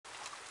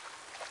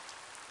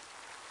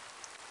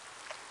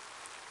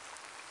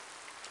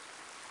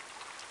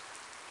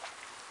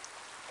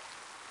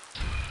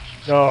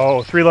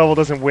No, 3 level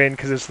doesn't win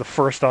because it's the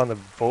first on the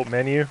vote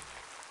menu.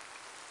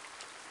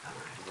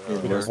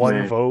 With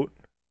One vote.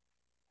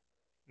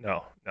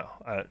 No.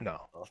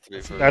 All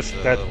three That's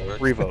votes, that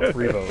works.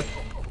 revote.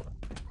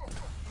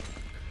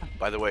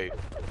 By the way,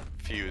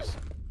 Fuse.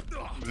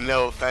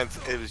 No offense,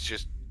 it was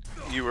just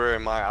you were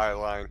in my eye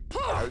line.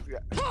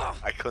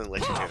 I couldn't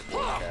let you get a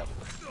board cap.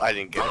 I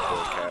didn't get a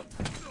board cap.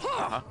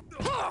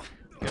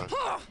 Yeah,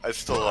 I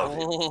still love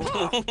you.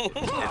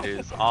 It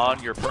is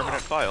on your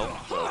permanent file.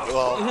 So.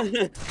 Well, Were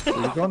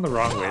you going the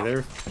wrong way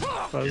there,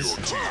 Buzz?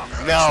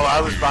 no,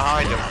 I was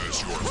behind him.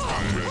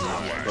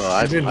 Well,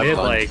 I didn't admit,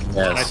 like,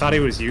 yes. I thought he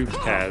was you,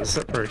 Kaz,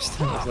 at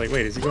first. I was like,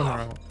 wait, is he going the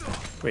wrong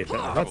way? Wait,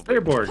 that's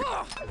their board.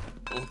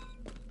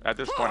 At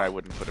this point, I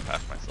wouldn't put it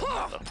past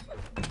myself, though.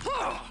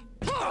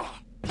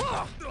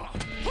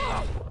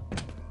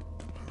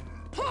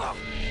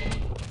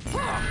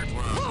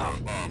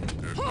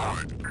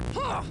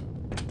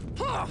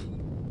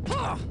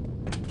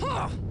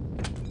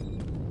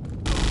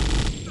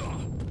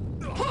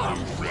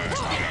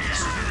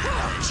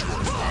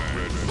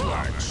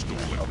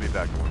 I'll be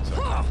back in 1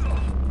 second.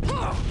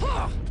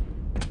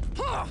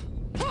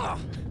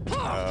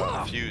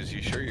 Fuse,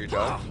 you sure you're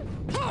done?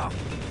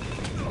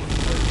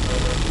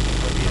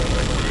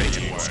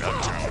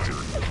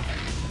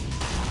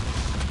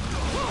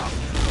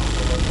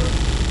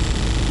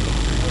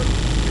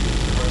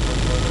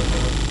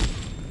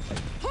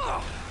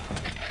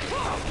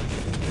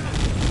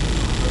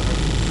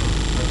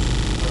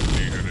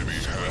 The enemy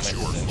has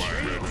your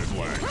flag. Red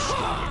flag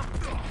stolen.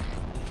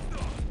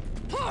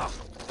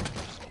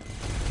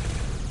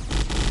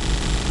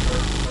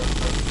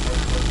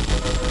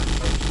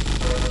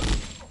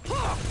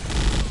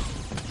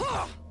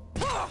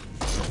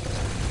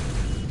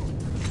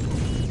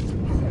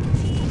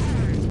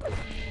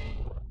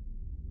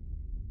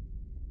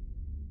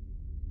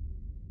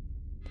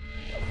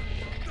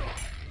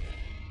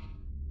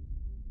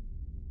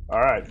 All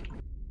right.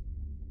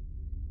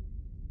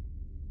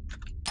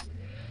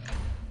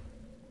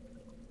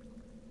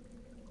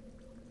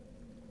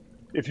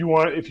 If you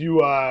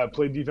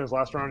played defense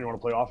last round, you want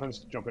to play offense,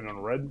 jump in on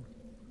red.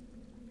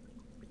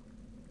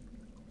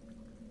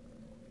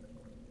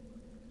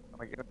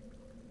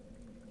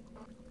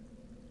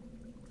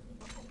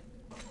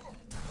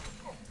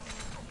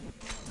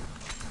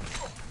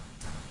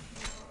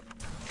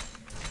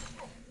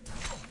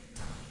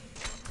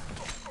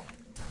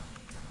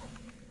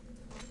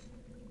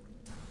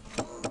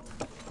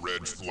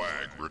 Red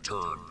flag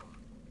returned.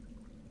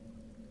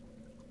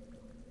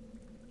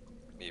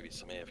 Maybe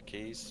some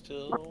AFKs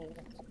still.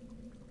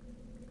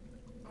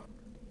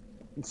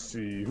 Let's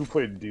see, who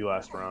played D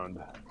last round?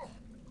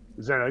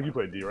 Zen, I think you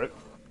played D, right?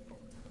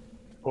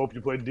 Hope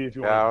you played D if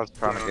you want. Yeah, I was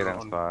trying to get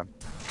inside.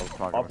 I was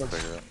smoking a Offense.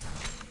 cigarette.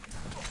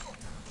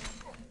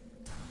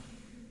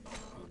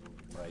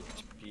 Might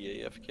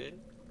be AFK.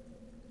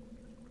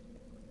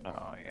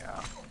 Oh,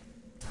 yeah.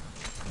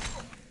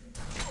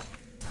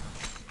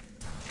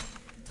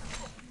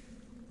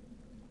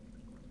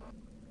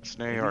 This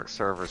New York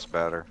server's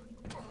better.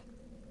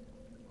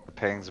 The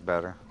ping's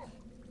better.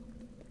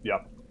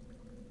 Yep.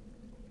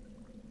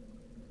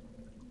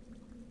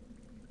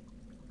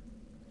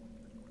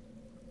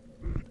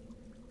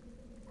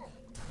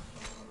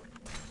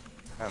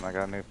 And I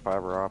got a new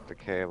fiber optic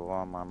cable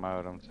on my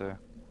modem too.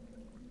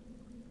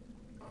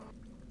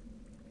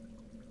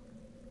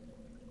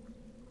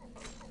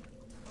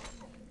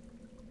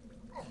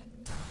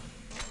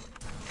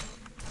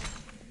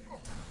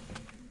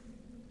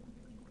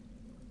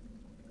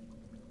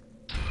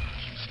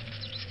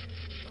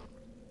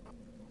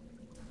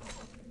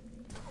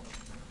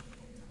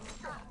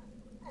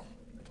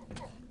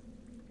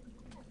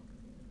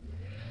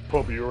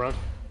 Pope, are you around?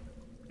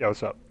 Yeah,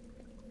 what's up?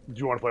 Do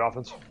you want to play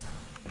offense?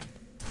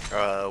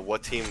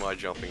 What team am I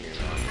jumping in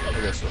on? I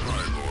guess so.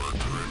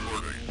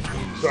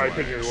 Sorry, I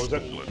couldn't hear you. What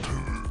was that?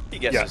 He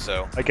guesses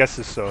so. I guess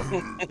it's so.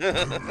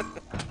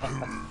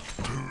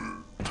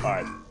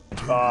 Alright.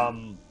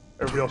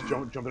 Everybody else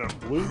jumping on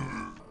blue?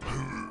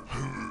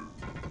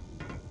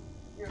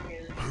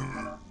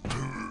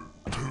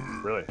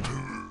 Really?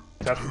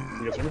 Test,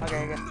 you guys hear me?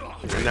 Okay,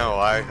 good. No,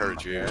 I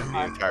heard you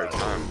the entire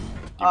time.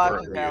 Oh, I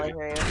can barely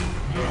hear you.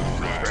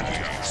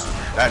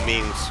 That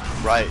means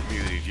Riot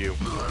muted you.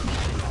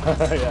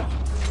 Yeah.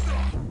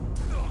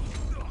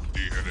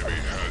 The enemy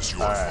has your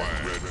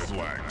flag. Red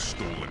flag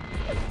stolen.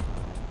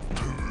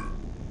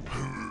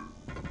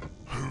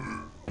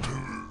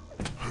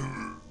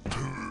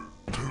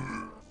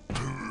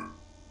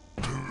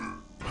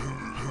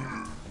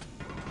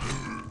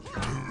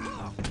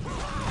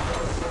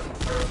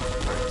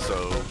 So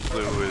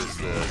blue is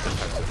the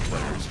defensive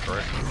players,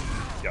 correct?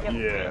 Yep.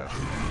 Yeah.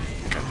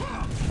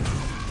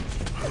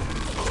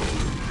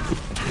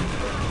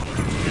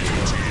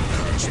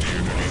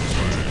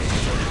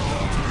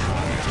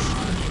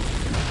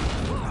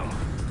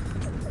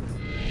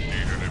 The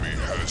enemy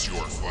has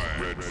your flag.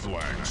 Red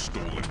flag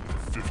stolen.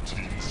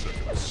 15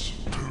 seconds.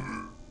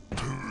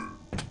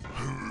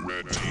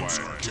 Red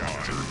flag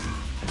captured.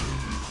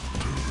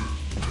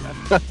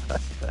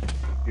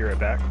 Be right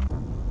back.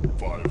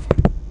 5,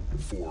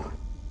 4,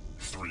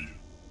 3,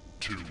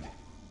 2,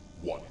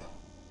 1.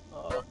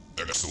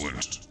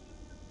 Excellent.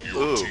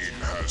 Your Ooh. team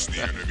has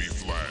the enemy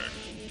flag.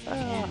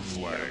 Blue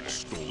flag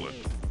stolen.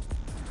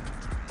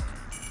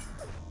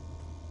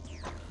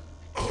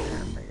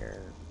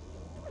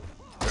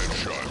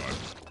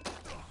 Headshot.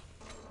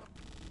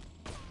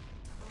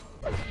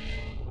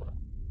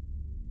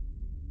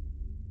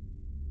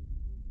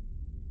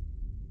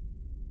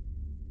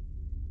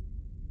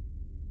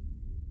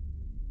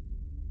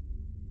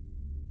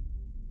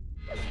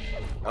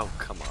 Oh,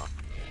 come on.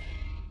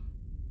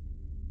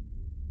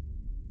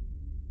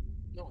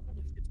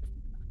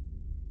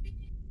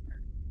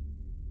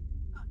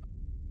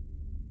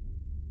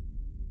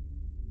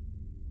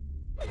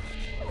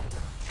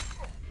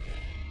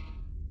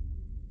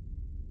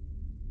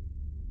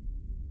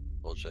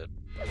 Bullshit.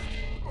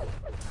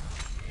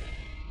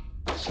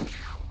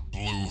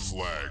 Blue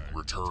flag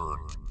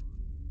returned.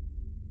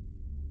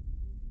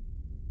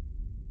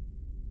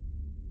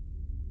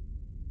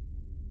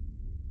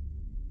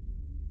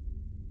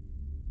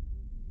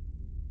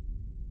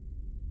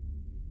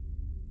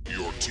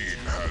 Your team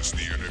has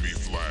the enemy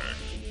flag.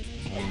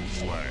 Blue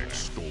flag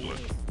stolen.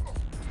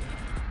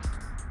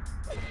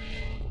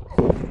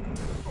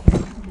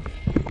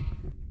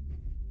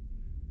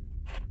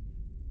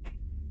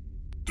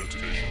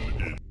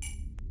 Detonation in.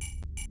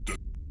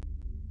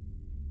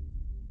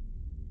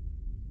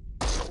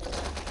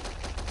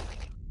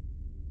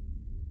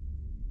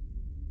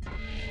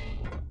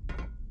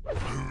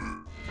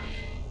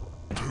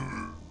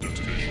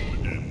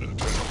 Detonation in 10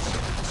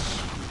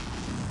 seconds.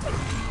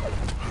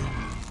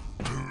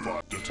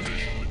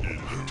 Detonation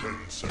in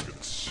 10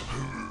 seconds.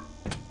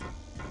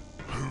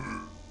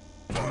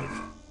 5,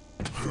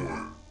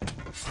 4,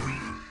 3.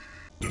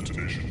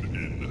 Detonation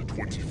in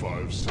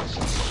 25 seconds.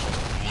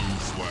 Blue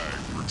flag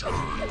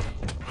returned.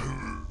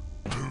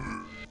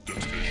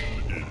 Detonation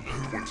in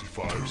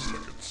 25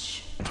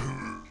 seconds.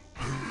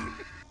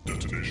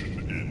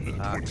 Detonation in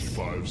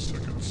 25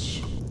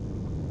 seconds.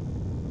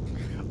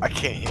 I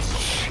can't hit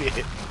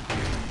shit.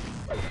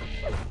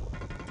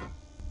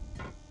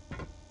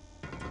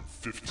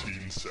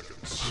 15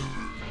 seconds.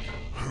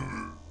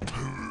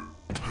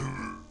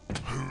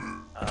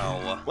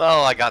 Oh.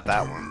 Well, I got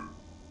that one.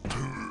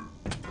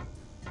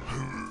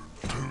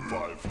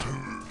 5,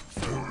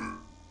 4,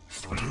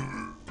 3,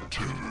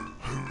 2,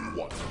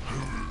 1.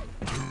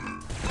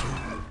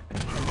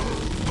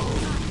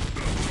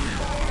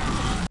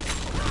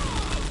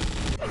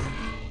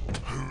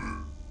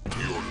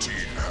 Your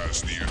team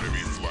has the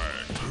enemy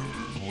flag.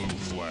 Blue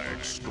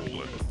flag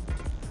stolen.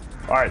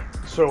 Alright,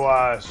 so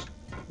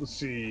let's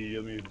see,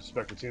 let me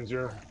spec the teams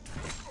here.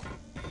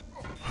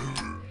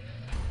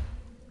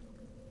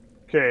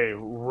 Okay,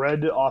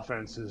 red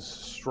offense is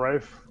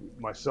Strife,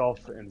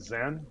 myself, and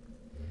Zan.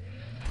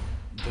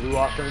 Blue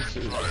offense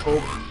is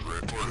Hope,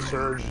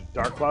 Surge,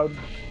 Darkcloud.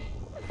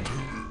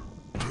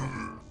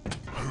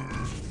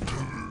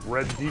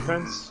 Red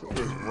defense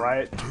is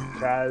Riot,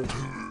 Kaz.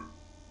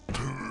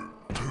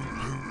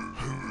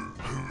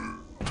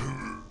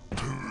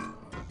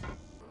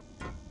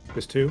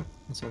 Just two?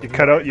 That's all I You need.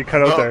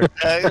 cut out there.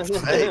 Hey, that's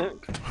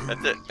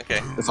it. Okay.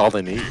 That's all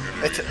they need.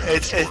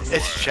 It's a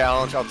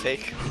challenge. I'll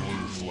take.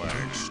 Blue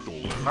flag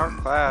stolen. Dark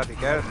Cloud, you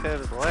gotta hit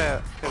it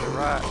left, hit it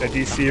right. That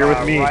DC, you're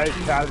with me. Riot,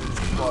 Kaz, and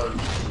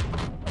Sludge.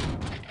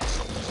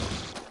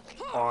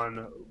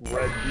 On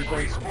red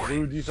defense,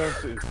 blue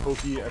defense is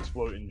Pokey,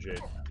 Explode, and Jade.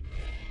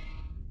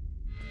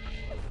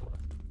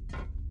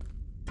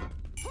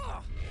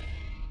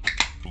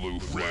 Blue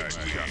flag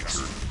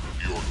captured.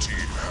 Your team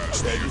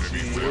has the Okay, enemy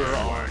DC, you're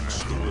flag on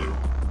stolen.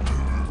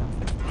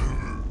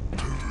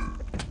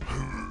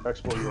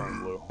 Explode, you're on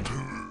blue.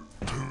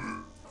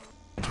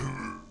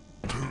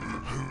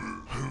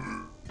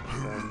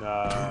 And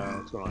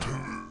what's going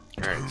on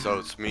here? Alright, so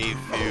it's me,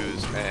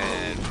 Fuse,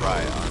 and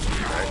Riot on me,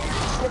 right?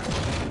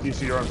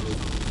 DC, you're on blue.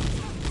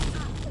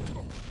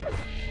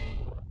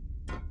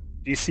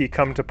 DC,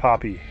 come to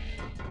Poppy.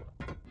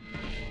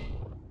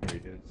 There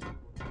he is.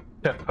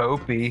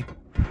 Popey.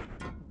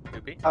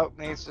 Hope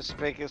needs to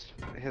speak his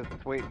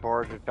tweet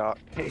board to talk.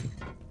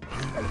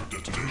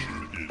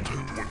 Detonation in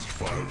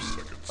 25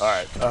 seconds.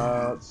 Alright,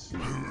 let's see.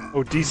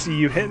 Oh, DC,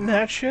 you hitting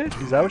that shit?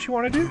 Is that what you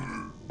want to do?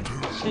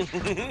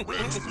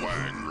 Red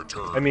flag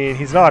returned. I mean,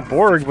 he's not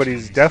Borg, but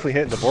he's definitely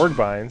hitting the Borg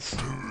binds.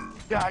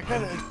 Yeah, I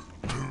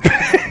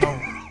don't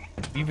know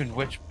even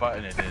which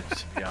button it is,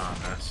 to be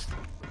honest.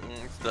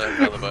 It's the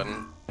other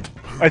button.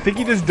 I think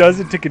he just does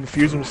it to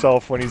confuse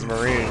himself when he's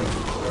Marine.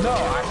 No,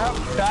 I have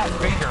fat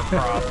finger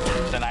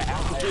problems, and I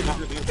have...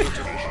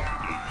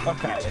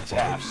 Okay, it's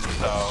F,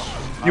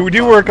 so... You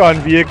do work on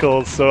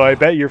vehicles, so I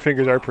bet your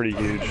fingers are pretty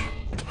huge.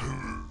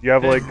 You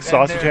have like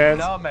sausage and they're hands?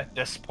 numb at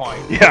this point.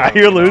 Yeah, too,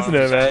 you're you know losing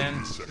what it, I'm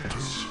man.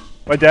 Seconds.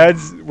 My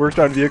dad's worked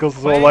on vehicles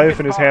his whole Playing life,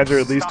 and his guitar hands are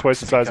at least sucks twice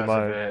the size of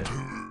because mine. it.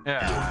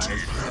 Yeah, Your team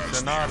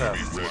it's has not the a,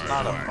 enemy it's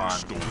not a flag fun.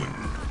 stolen.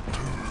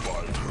 5,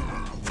 4,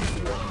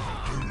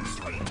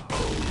 3,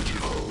 2,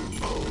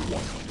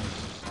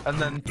 1. and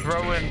then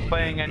throw in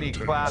playing any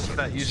class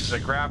that uses a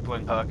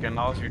grappling hook, and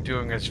all you're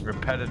doing is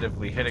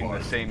repetitively hitting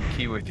the same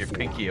key with your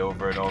pinky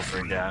over and over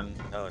again.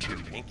 No, it's your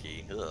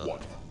pinky.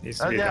 Ugh. Needs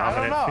to be a Yeah, I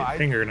don't dominant know.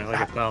 finger, not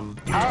like a thumb.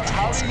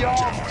 How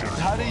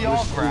do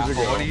y'all grapple?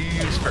 What do you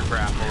use for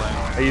grappling?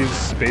 I use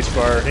I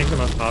spacebar. think the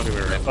most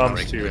popular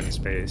is 2 in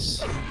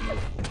space.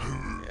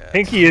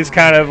 Pinky is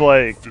kind of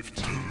like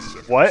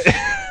what?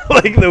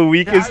 Like the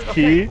weakest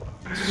key.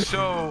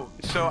 So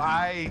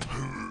I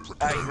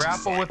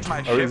grapple with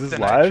my Oh, is shift this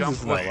and I live? jump This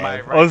is with not my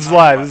live. right Oh, this is mouse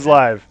live. This is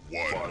button.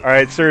 live. All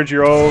right, Surge,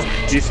 you're O.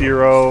 DC,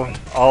 you're O.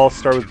 I'll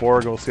start with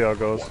Borg. We'll see how it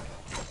goes.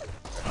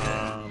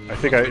 I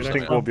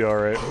think we'll be all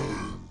right.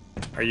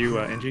 Are you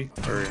NG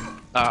or?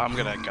 I'm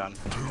gonna gun.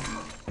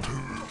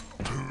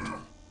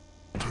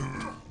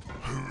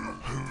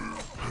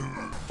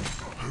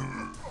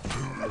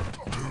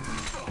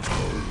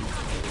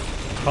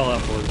 Call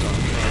out boards on.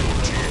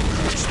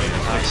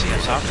 I see a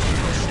top.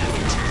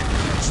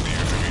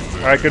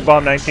 All right, good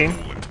bomb. 19.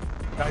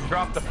 I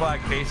dropped the flag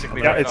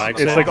basically. Yeah, right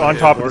it's on like on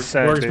top of the Borg's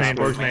center. main,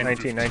 Borg's main.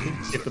 19, 19.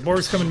 If the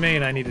Borg's coming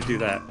main, I need to do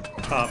that.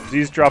 Top.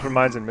 Z's dropping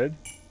mines in mid.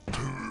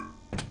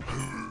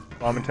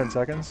 Bomb in 10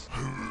 seconds.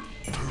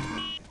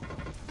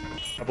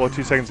 I'll blow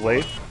 2 seconds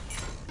late.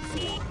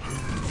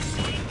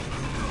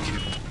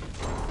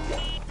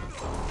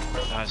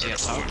 I see a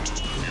top.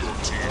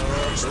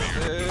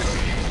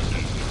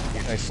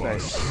 Nice,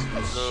 nice.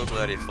 I'm so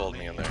glad he folded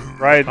me in there.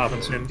 Right,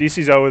 Popping soon.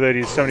 DC's out with it.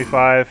 He's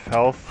 75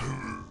 health.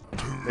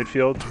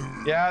 Midfield.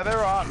 Yeah,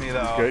 they're on me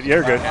though. Good. Yeah,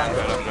 you're good. I'm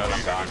good.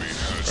 I'm done.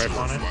 Right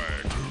on it.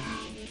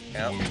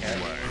 Yeah.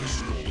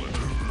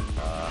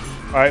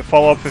 All right,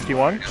 follow up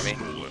 51. Got me.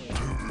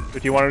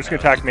 51. I'm just gonna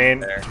attack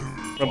main. There.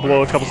 I'm gonna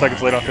blow a couple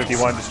seconds late on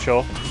 51. Just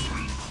chill.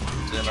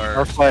 Then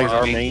Our flags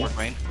are main.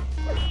 main.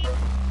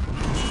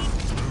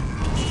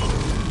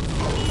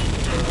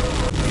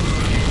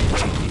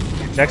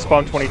 Next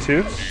bomb 22.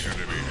 Enemy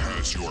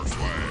has your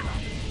flag.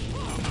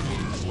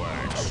 Blue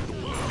flag stolen.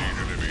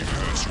 Enemy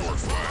has your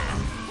flag.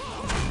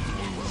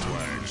 Blue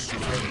flag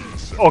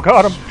stolen. Oh,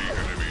 got him.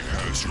 Enemy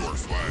has your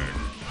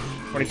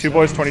flag. 22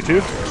 boys.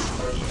 22.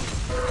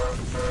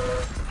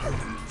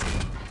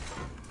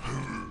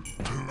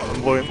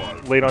 I'm blowing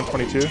late on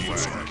 22.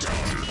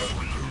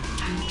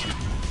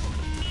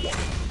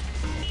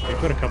 We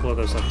put a couple of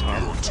those up top.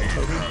 Has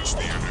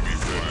the enemy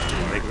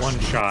flag. Like one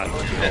shot.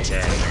 That's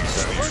it.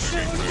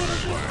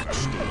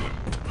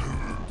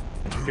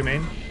 Your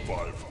main?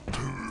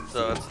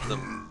 So it's the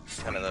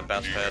kind of the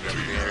bounce pad in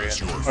the area.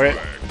 Okay.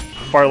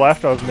 Far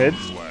left. I was mid. Is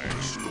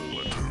Flag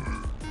stolen.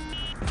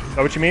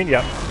 that what you mean?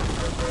 Yeah.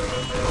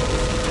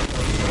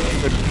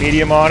 Put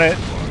medium on it.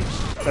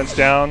 Fence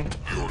down.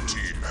 Your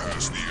team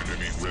has the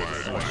enemy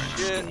flag.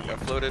 Shit, got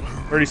floated.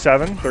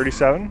 37.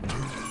 37.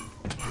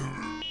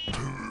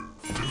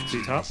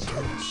 Z top.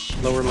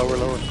 Lower, lower,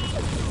 lower.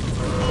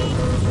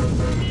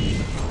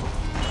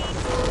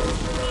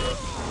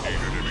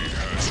 Enemy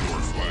has your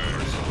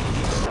flag.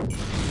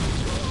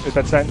 Hit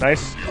that cent.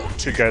 Nice.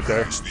 Should get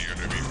there. Has the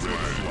enemy flag.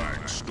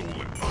 Flag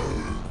stolen.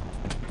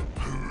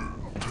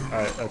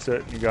 Alright, that's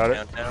it. You got it.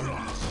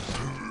 Downtown.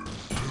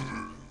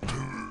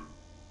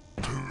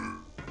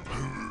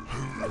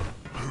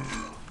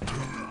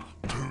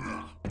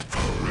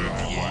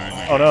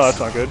 Oh no, that's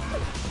not good.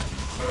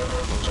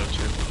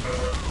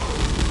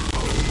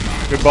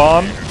 Good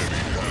bomb.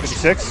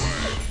 56.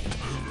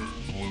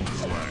 Blue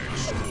flag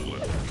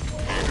stolen.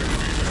 Enemy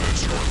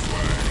has your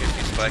flag.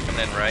 He's spiking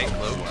in right,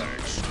 close.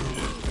 Flag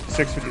stolen.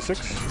 6,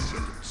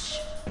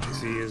 56.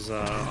 Z is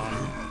on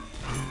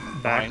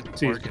back. Behind.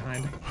 Z is Borg.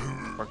 behind.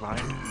 Borg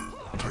behind.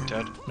 Borg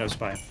dead. No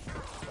spy.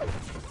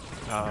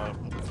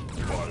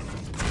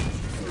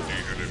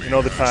 You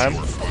know the time. You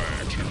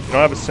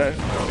don't have a set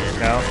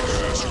now.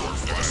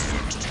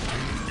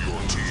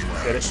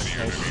 Get it.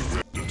 Nice.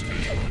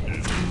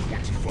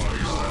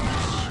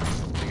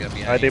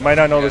 Alright, they might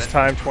not know this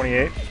time.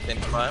 28. Blue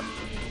flag.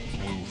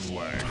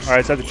 Alright,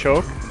 it's at the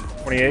choke.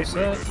 28.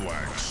 Flag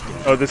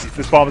stolen. Oh, this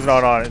bomb's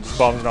not on it. This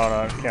bomb's not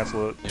on it.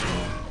 Cancel it.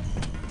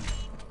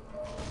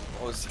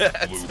 What was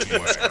that? Blue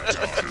flag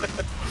countered. I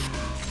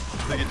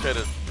think he tried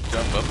to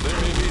jump up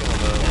there maybe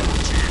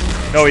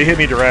on No, he hit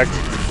me direct. Your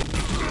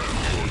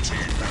team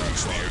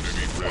has the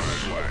enemy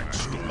flag.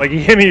 Stolen. Like, he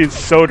hit me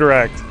so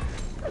direct.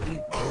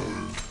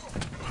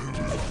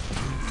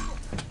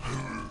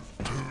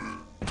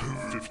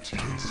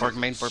 Borg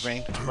main. Borg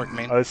main. Borg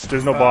main.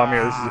 There's no bomb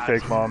here. This is a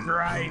fake bomb.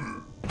 Right.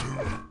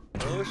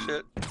 Oh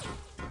shit.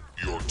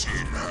 Your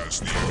team has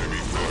the enemy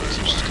flag.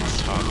 Seems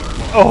just gonna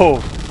top.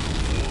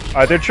 Oh!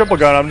 Alright, they're triple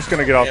gun. I'm just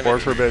gonna get off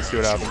board for a bit, see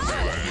what happens.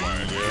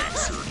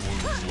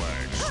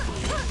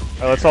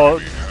 Alright, let's all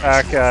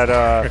attack at,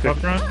 Rip up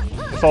front.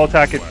 let's all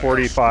attack at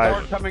 45.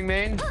 Borg coming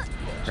main.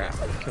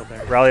 Kill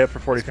there. Rally up for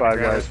 45,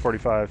 grab guys. it.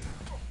 45.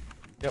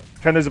 Yep.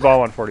 Pretend there's a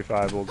bomb on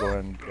 45. We'll go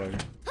ahead and go.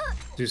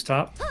 Z's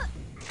top. The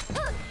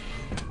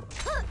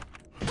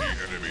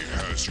enemy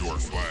has your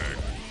flag.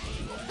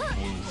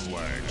 Blue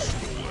flag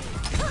stolen.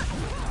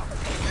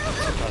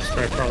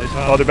 Strike probably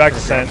top. Oh, they're back to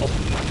cent.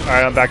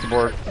 Alright, I'm back to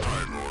board.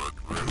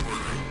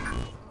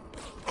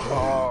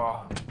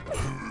 Oh.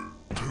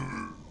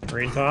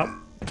 Marine top.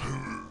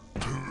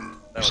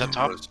 That Is that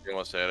top? close. You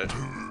almost had it. The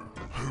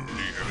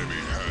enemy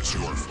has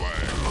your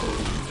flag.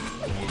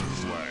 Blue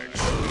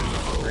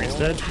flag. Marine's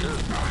dead.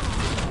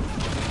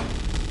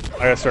 I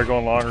gotta start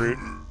going long route.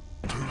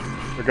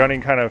 They're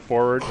gunning kind of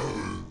forward.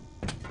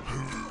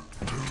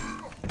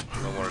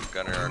 No more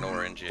gunner or no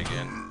more NG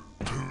again.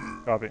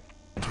 Copy.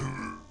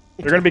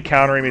 They're gonna be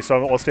countering me,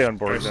 so I'll stay on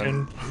board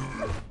then.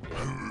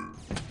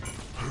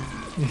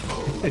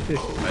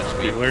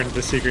 You learned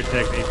the secret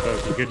technique,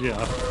 Pokey. Good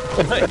job.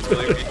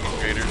 Totally beating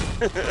Trader.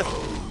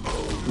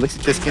 At least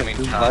you just can't Coming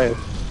do top. live.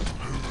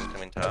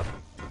 Coming top.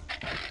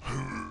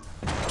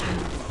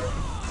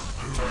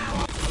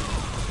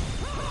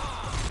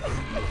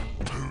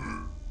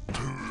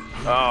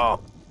 Oh.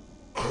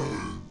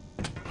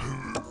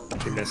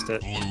 He missed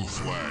it. Blue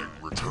flag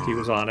returned. He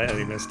was on it and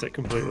he missed it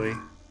completely.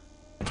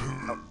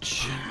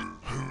 Ouch.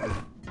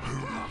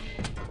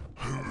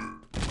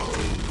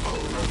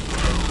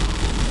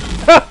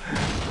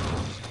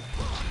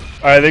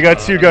 Alright, they got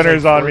two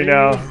gunners on me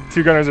now.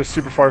 Two gunners are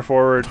super far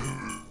forward.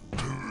 Alright,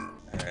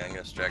 I'm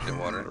gonna distract that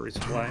water.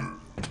 Resupply.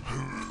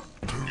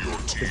 Your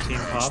team 15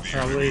 has pop, the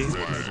probably. enemy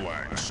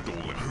flag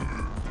stolen.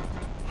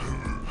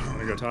 I'm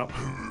gonna go top.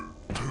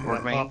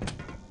 Work main. Pop.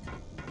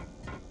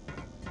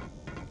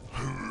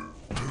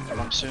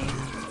 Pump soon.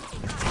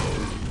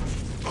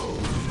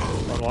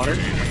 On water.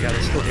 Yeah,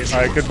 they still hit.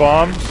 Alright, good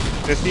bomb.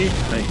 50.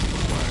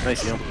 Nice.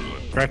 Nice, yo.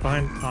 Right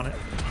behind on it.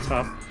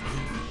 Top.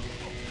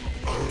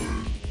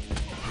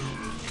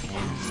 Blue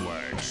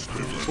flag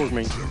stolen. Work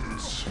me.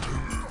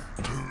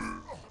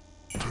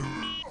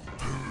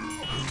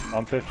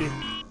 I'm 50. A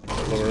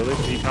little early.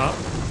 Z top.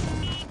 The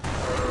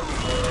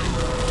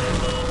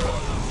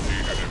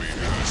enemy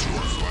has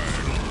your flag.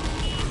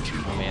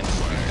 Oh man, he's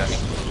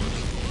coming.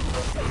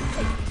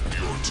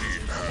 Your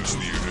team has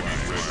the enemy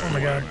flag. Oh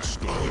my god.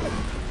 Stolen.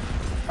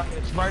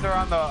 It's right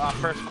around the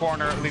first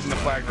corner, leaving the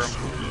flag room.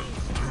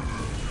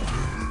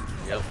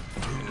 Yep.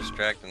 You can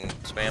distract and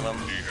spam them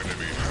The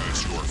enemy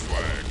has your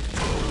flag.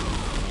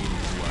 Blue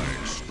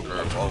flag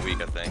stolen. for all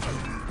week, I think.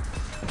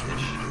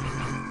 Ish.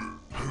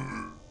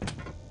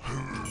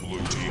 Blue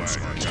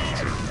flag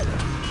captured.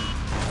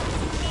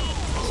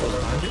 Still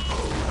behind it.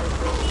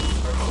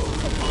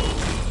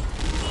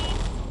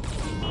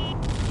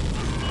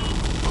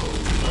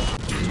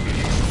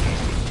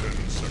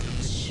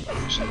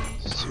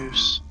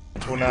 Zeus.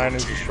 09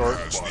 is the short.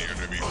 Has the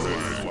enemy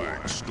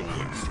flag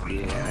stolen.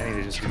 Yeah, I need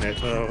to just commit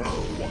to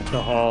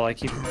the hall. I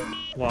keep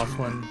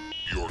waffling.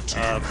 Your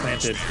team has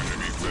Planted. the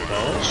enemy flag.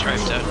 Ball. Stripe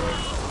dead.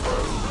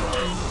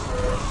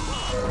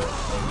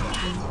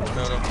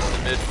 No,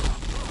 mid.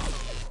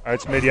 Alright,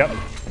 it's mid, yep.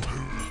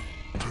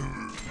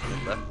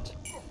 Mid left.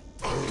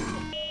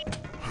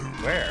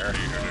 Where?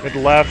 Mid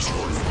left.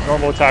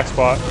 Normal attack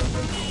spot. Your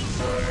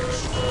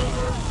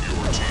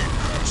team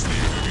has the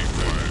enemy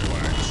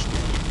flag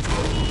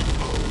stolen.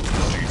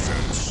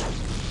 Defense.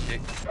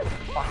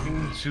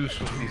 Fucking Zeus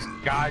with these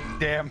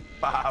goddamn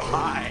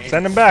mines.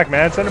 Send him back,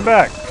 man. Send him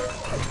back.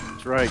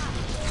 That's right.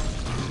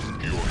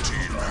 Your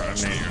team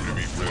has the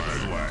enemy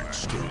flag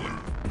stolen.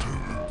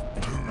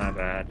 My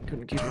bad.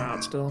 Couldn't keep him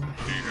out still. The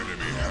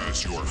enemy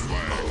has your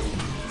flag.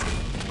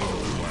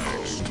 Blue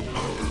flag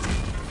stolen.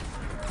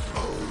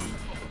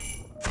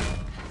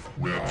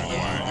 Red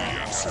flag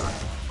captured.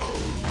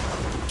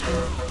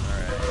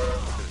 Alright.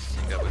 Gonna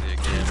sync up with you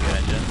again,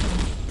 behind you.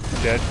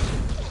 Dead.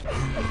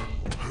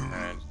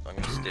 Alright, I'm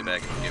gonna stay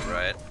back and get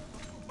Riot.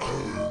 The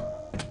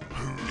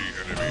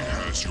enemy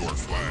has your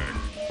flag.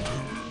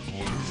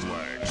 Blue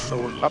flag So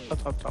stolen. we're up. The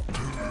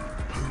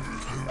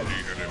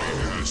enemy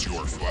has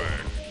your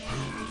flag.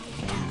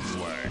 Blue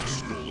flag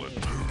stolen.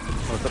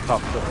 Oh, it's up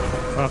top.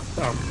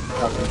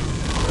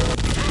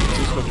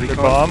 Good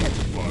bomb.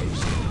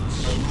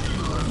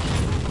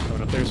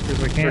 Coming up there as quick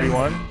as I can.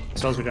 31.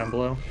 Cells are down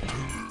below.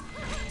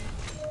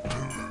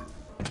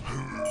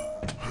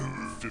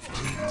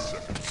 15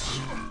 seconds.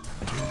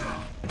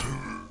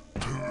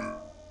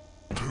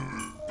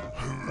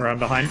 Around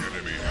behind. The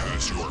enemy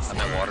has your I'm flag.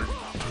 at water.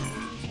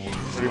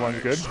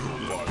 31's good. I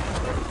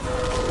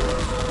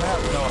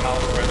have no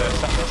health for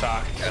this. That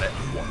sucks. Got it.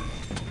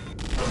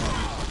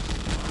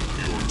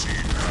 Your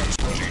team has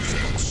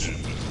defense.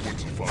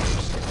 25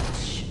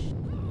 seconds.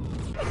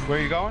 Where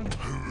are you going?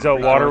 Is that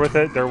water with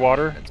it? They're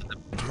water. It's at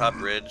the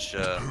top ridge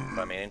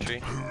by main entry.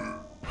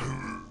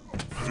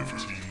 15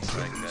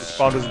 seconds. Like,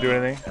 Bomb doesn't do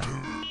anything.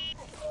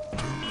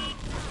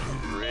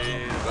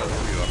 right above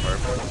where you are,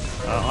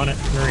 Barb. On it.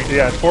 Marine.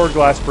 Yeah, it's forward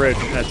glass bridge.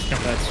 That's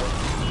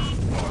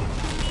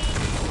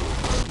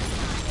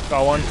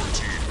Got one. Your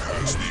team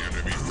has the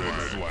enemy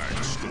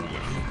flag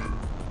stolen.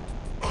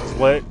 It's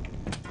lit.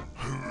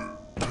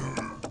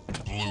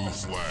 Blue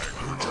flag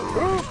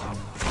returned.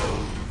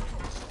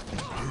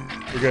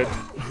 You're good.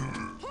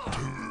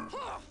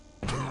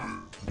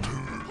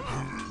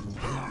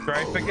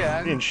 Stripe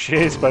again. Being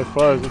chased by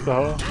Fuzz. What the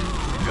hell?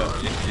 Go.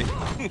 Your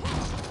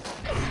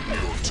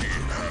team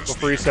has Go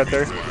for reset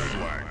there.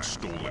 flag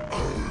stolen.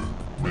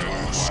 Blue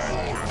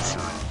flag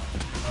captured.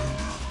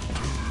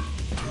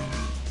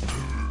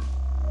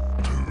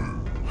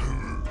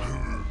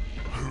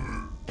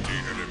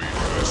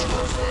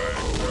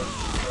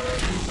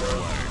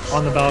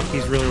 On the balcony,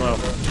 he's really low.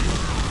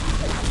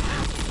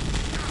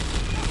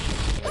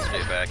 Let's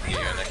get back and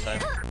get you on next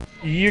time.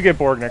 You get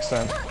Borg next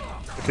time.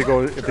 If they go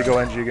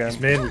NG again. He's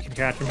mid, we can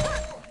catch him.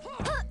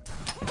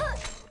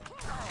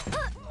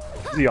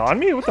 Is he on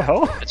me? What the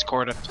hell? It's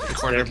quarter. It's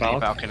quarter their to the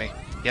balc? balcony.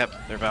 Yep,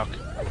 their balcony.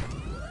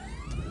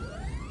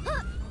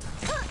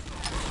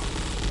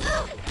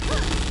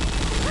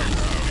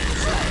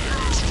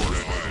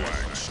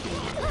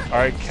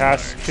 Alright,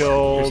 Cass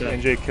killed, Who's that?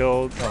 NJ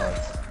killed.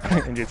 Oh,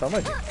 NJ's on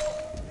my team.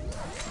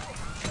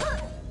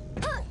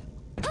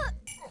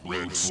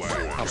 Red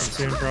flag. Popping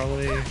soon,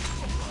 probably.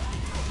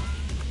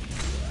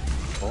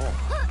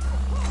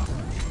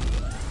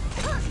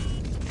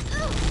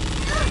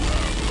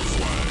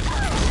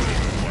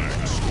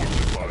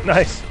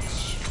 Nice.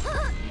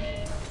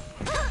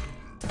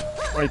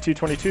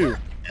 22-22. Your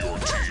team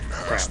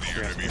has the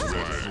Crap, enemy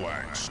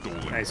flag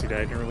stolen. Nice, he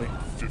died early.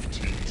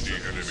 15. The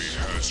enemy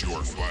has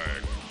your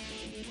flag.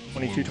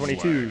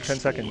 22-22. 10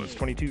 seconds.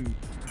 22.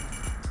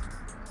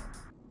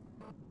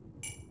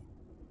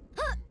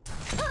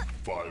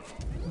 5.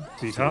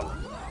 Is he top? The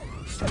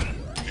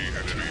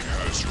enemy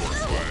has your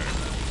flag.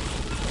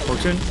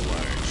 Fortune?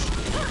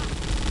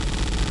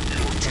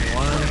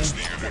 21. The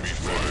enemy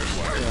flag.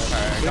 I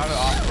got it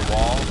off the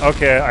wall.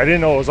 Okay, I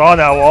didn't know it was on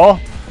that wall.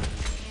 Flag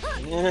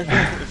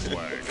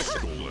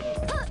stolen.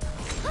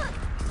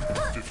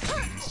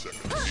 15 seconds. The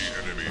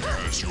enemy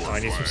has your Oh, I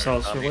need some flag.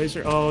 cells for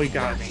laser. Oh, he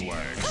got me.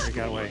 He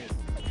got away.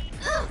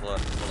 Hold on,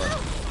 hold on.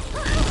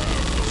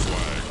 The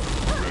flag.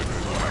 Red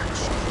flag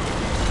stolen.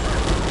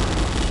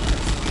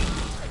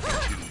 2,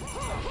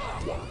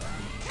 1.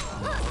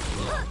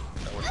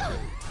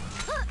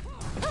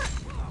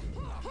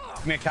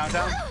 Give me a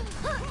countdown.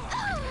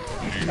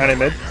 Kind of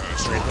mid.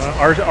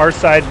 Our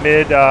side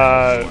mid.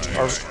 Our, Do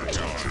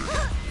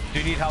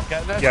you need help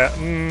getting it? yeah.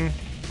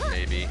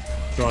 Maybe.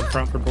 Go on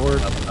front for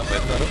board. I'm with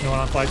them. No one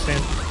on flag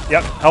stand.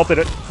 Yep. Help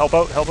it. Help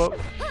out. Help out.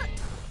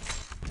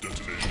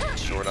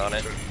 Short on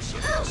it. The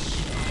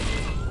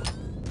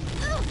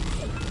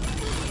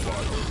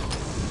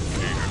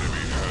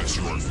enemy has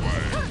your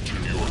flag.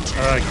 Your team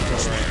Alright,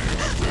 has go the right.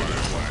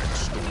 enemy flag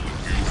stolen. You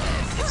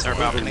have the It's their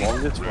balcony.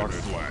 red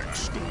flag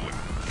stolen.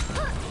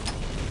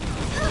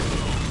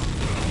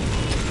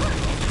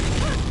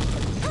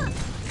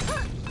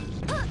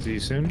 See you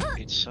soon.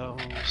 Need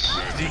cells.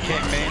 DK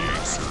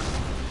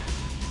main.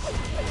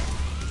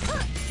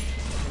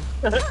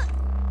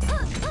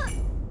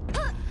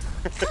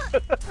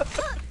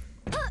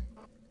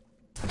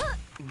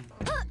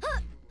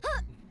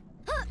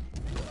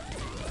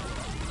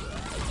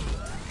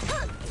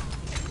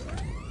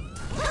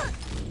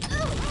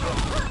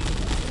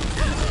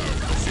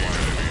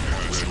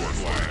 Has your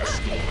flag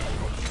stolen.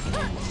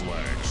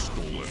 Flag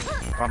stolen.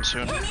 Bomb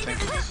soon, I think.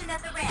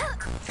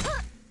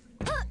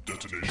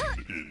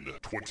 Detonation in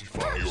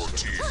 25. Your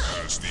team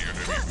has the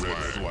enemy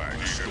flag. The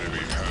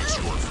enemy has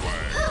your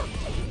flag.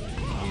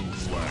 Blue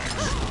flag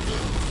stolen.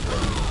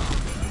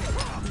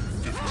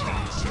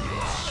 15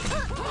 seconds.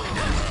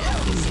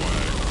 The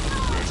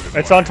flag.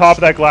 It's on top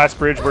of that glass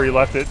bridge where you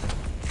left it.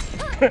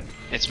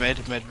 It's mid.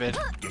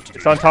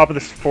 It's on top of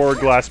this forward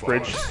glass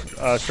bridge,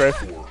 Strife.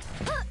 4,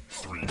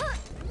 3, 2,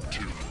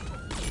 1.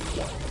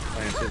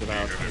 Planted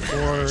about Enemy 4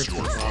 has to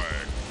your the top.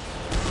 flag.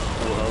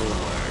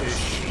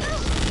 Low-ish.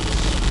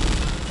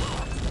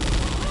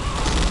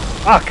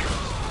 Fuck!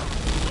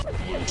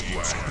 Blue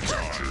teams are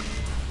captured.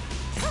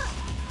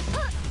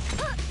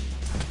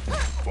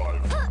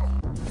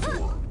 5,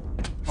 4,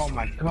 Oh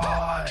my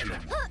god.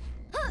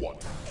 1.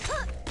 The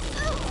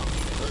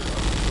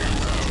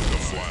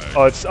flag.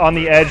 Oh, it's on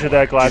the edge of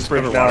that glass Just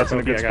bridge cover now. water It's in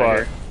a poke, good yeah, I got spot.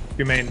 here.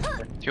 Two main.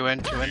 2 in.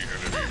 The enemy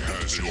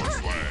has your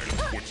flag.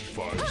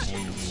 25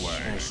 blue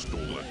flag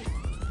stolen.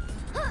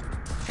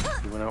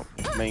 He went out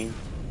main. The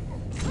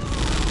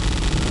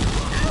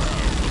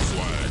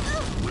flag.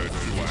 Red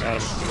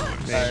flag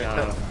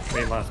stolen.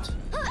 Main left.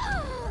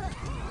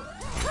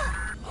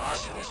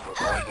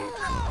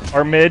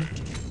 Our mid. 5,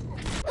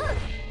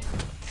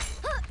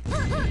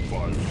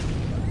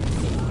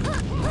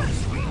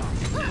 3.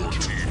 Your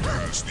team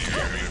has the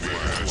enemy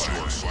has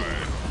your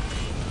flag.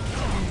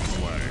 Blue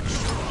flag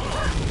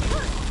stolen.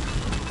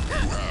 You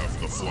have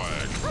the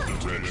flag.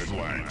 The red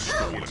flag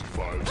stolen.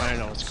 5. I don't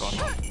know what's going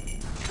on.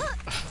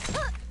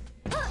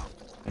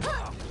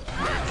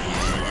 Red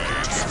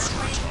flag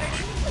capture time.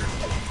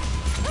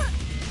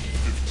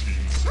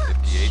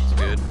 15 58's seconds.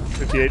 good.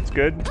 58's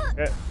good.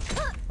 Yeah.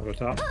 I'll go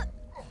top.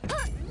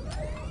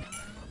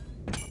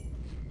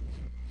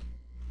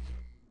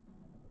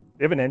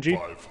 You have an NG?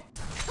 5,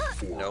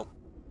 4, Nope.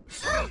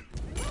 3, 2,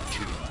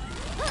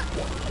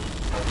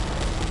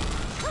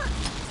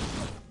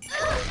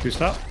 1. Two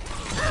stop.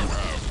 You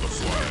have the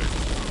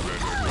flag. Red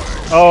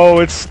flag. Oh,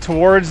 it's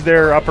towards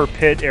their upper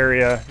pit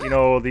area. You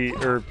know,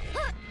 or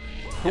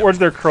towards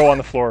their crow on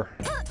the floor.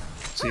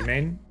 See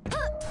main.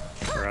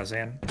 Or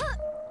Azan.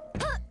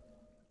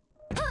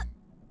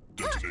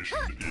 Detonation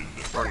in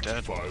Or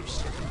dead. 5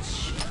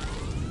 seconds.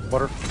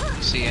 Water.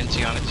 See in,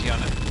 T on it.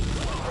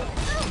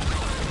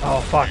 Oh,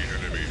 fuck. The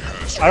enemy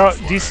has I your don't.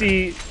 flag.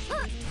 DC.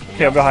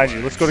 Okay, I'm behind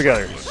you. Let's go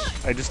together.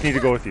 I just need to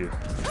go with you.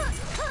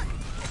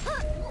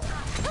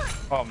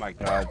 Oh my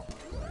god.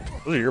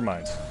 Those are your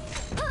mines.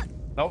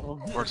 Nope.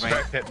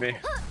 Strike hit me.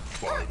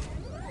 5,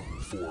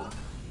 4,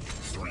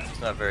 3. It's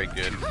not very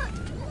good. The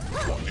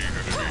enemy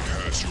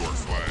has your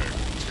flag.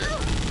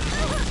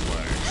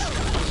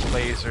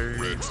 Laser.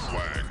 Red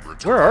flag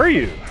returned. Where are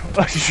you?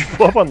 Did you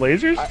blow up on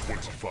lasers?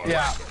 25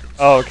 Yeah. seconds.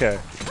 Oh, okay.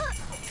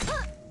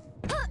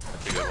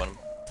 That's a good one.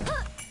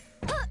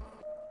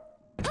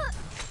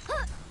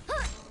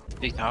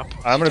 Big top.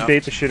 I'm gonna Top.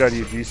 bait the shit out of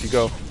you, DC.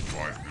 Go.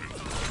 5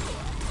 minutes.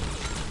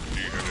 The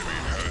enemy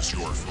has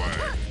your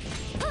flag.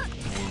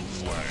 Blue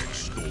flag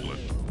stolen.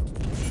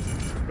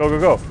 Go, go,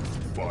 go.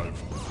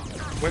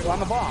 5, Wait on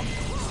the bomb.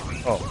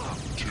 Oh.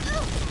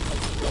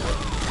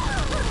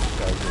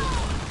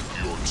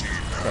 your team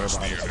has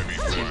the enemy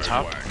Team flag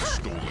top.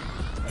 stolen.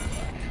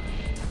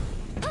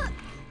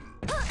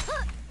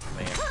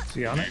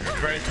 See on it?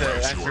 Right at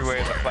the entryway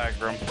of the flag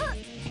room.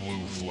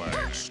 Blue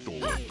flag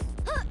stolen.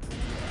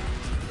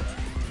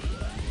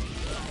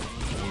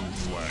 Blue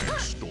flag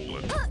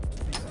stolen.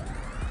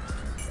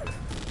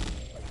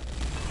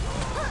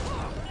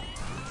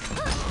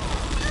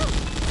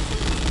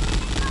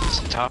 It's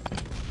the top.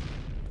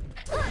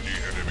 The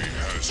enemy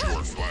has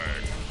your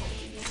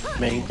flag.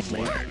 Main.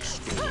 Flag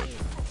stolen.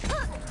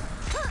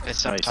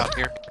 It's up Nice. top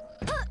here.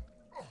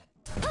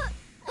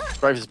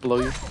 Strife is below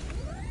you.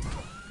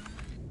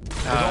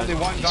 only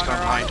one He's gunner gone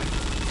on. behind.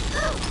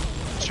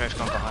 Strife's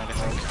gone behind, I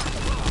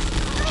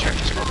think. Strife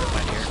just gone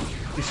behind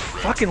here. These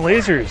fucking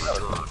lasers.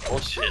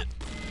 Bullshit.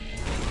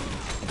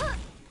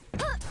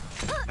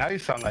 Now you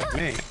sound like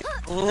me.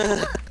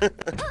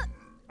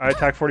 I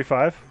attack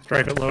 45.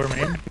 Strife at lower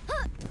main.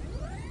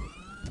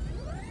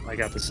 I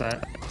got the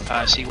set.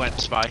 C went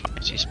spy.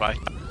 C spy.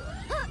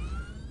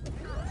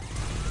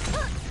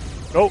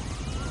 Go.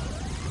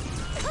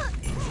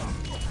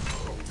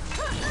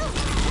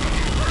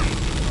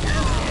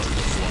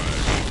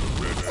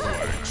 Red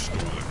flag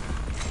stolen.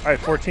 Alright,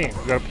 14.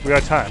 We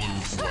got time. Blue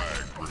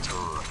flag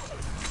returned.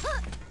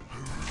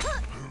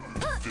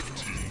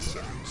 15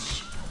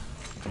 seconds.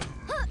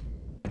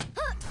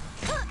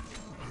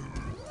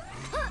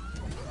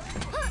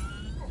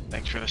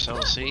 Thanks for the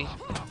LC.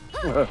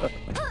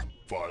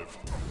 5,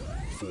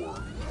 4,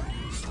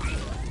 3.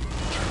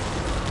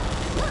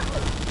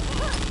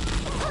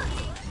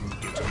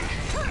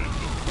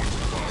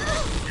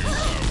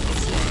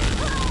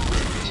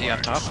 C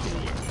up top.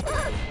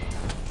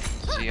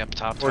 C up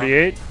top.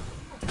 48.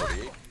 The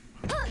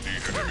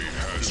enemy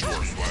has your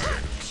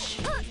flag.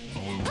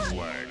 Blue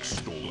flag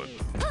stolen.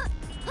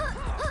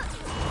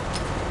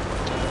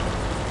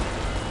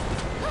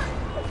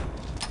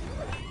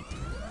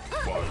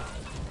 Five,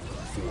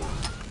 4,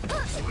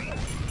 3,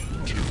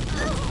 2.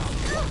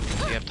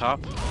 C up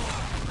top. The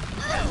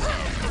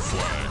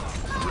flag.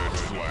 Red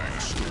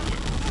flag stolen.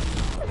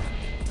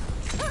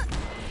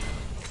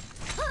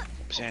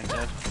 Sand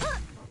dead.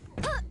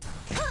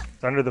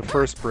 It's under the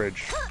first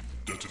bridge.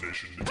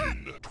 Detonation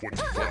in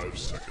 25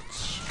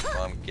 seconds.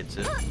 Mom gets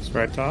it.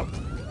 Strife top.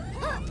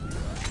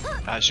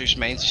 Zeus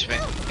main. Zeus main.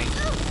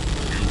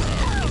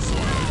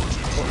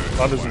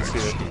 Bomb doesn't see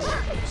it.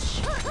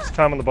 It's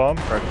time on the bomb.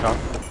 Right top.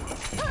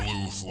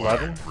 Blue flag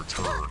 11.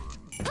 returned.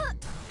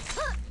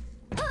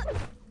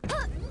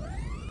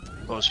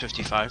 Close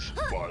 55. 5,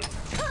 Hold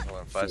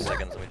on, 5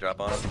 seconds. Let me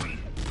drop on him.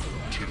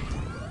 2,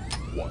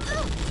 1.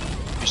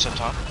 Zeus up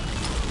top.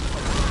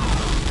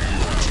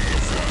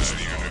 The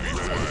enemy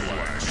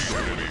flag. The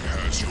enemy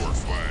has your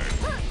flag.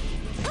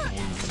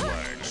 Blue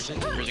flag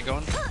stolen. Where's he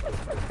going?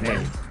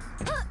 Main.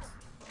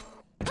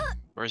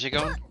 Where's he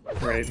going?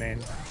 Right main.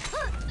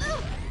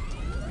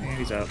 And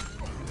he's up.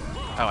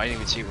 Oh, I didn't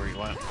even see where he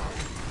went.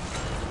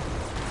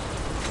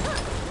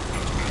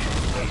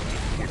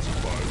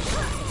 25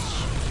 seconds.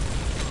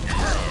 You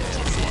have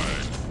the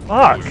flag.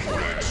 Fuck!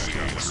 Flag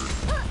scattered.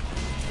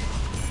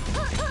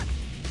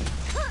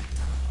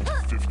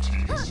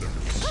 15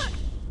 seconds.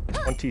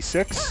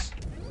 26.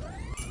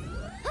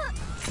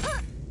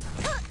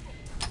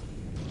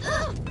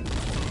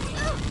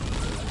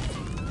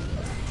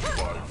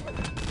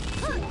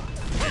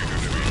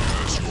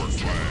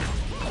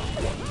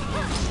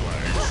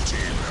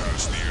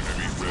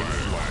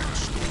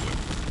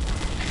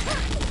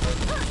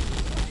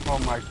 Oh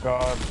my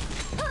god.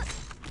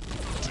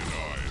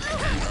 Denied. You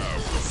have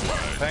the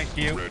flag. Thank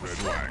you. Red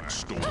flag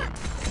stolen.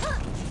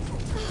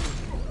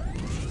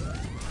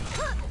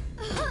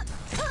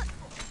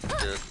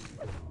 Good.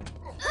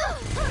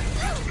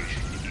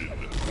 Detonation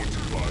in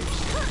 25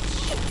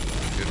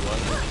 seconds. Good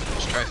one.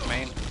 Strife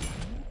main.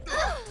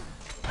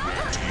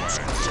 Red team's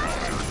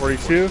attack.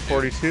 42.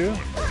 42.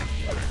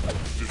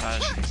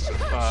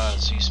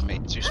 Zeus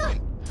main. Zeus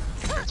main.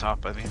 Or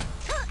top, I mean.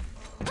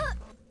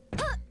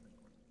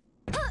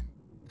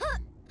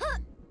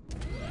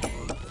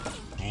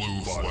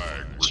 Blue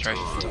flag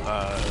Strife, returned.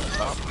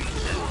 top. Your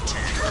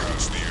team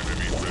has the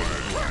enemy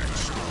flag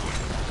stolen.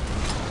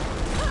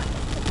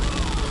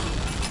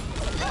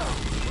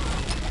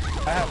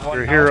 have one.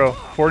 Your now. hero.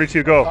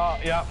 42, go. Oh,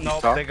 yeah,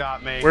 nope, they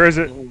got me. Where is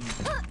it?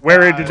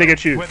 Where did they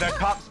get you? With their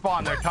top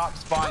spawn,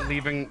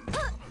 leaving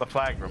the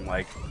flag room,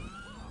 like.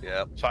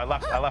 Yep. So I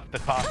left the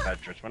top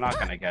entrance. We're not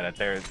gonna get it.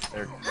 They're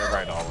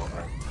right all over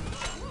it.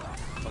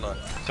 Hold on.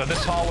 So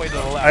this hallway to the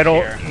left. I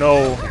don't here.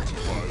 know.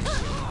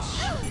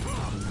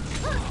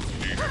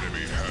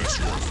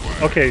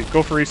 Okay,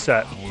 go for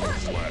reset.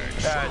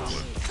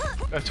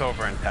 It's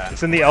over in 10.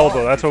 It's in the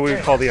elbow. That's what we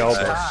call the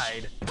elbow.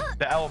 Side.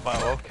 The elbow.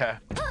 Okay.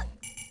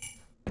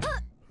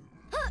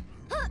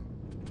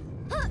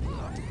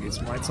 Get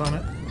some lights on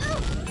it.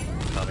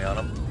 Tommy on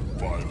him.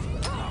 5,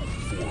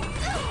 4,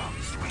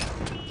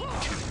 2,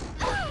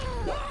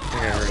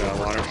 Okay, we're out of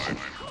water.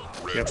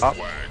 red Yep. flag,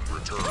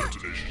 return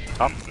detonation in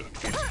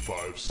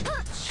 25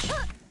 seconds.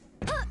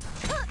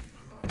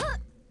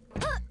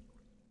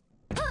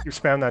 You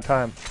spam that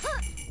time.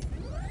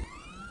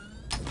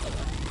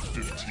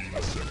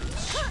 15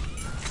 seconds.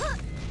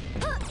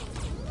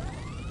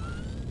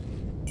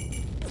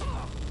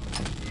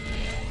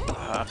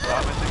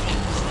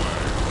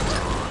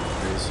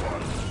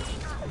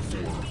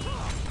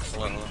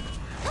 Hold on.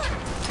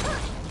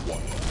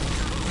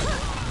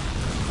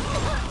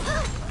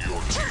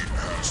 Your team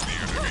has the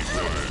enemy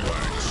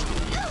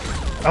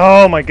flag.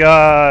 Oh my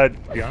god.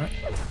 You on it?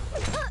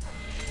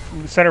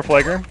 Center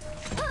flag room.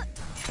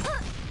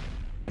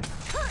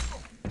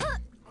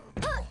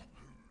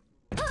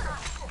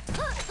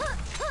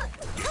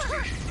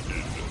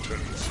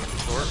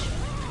 Short.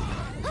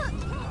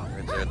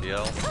 Right there at the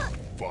L.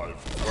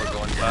 5, We're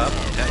going top.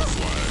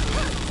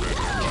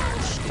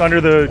 It's under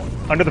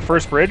the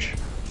first bridge.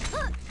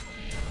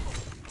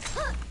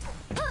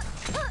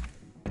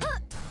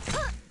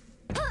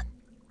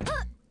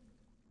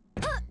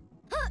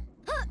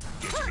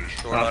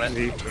 Short on it.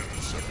 Deep. 10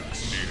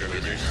 seconds. The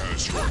enemy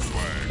has your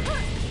flag.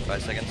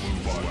 5 seconds.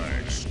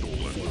 Flag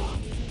stolen.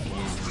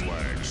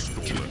 Flag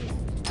stolen.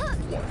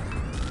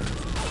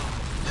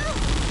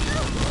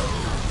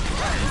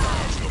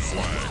 Has the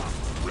flag.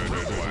 Red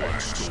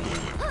flag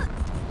stolen.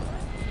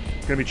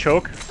 Gonna be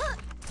choke.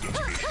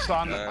 It's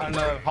on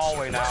the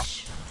hallway now.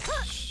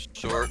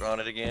 Short on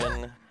it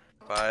again.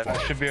 5.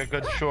 That should be a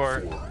good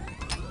short. 3,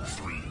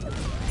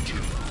 2,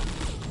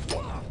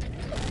 1.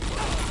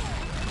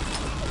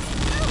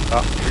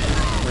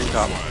 Ring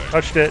top.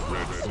 Touched it.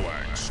 Red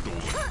flag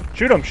stolen.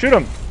 Shoot him, shoot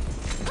him.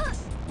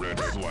 Red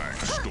flag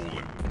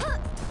stolen.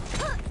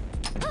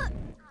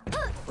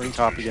 Ring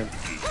top again.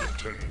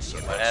 10 seconds.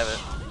 Might have it.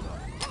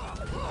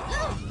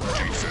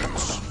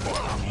 Defense.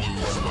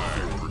 Blue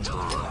flag return.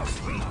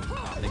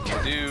 I think you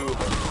do.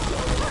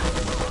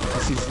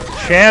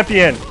 DC's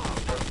champion.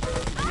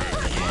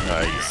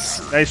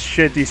 Nice. Nice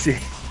shit, DC.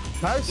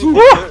 Nice.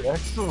 Woo!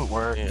 Excellent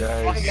work,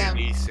 Guys. guys.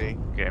 Easy.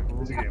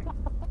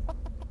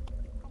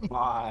 Come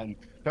on.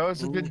 That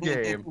was a good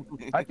game.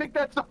 I think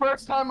that's the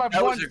first time I've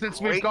That won was a since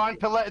great we've gone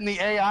to letting the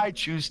AI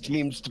choose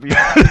teams, to be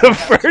honest. The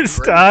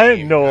first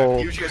time? No.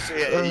 You just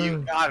you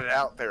got it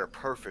out there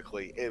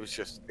perfectly. It was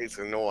just it's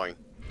annoying.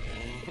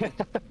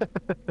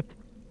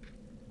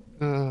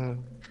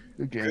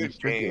 Good games.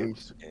 Good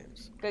games.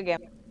 Good game.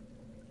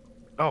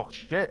 Oh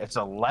shit! It's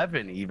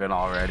 11 even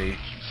already.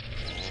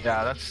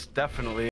 Yeah, that's definitely.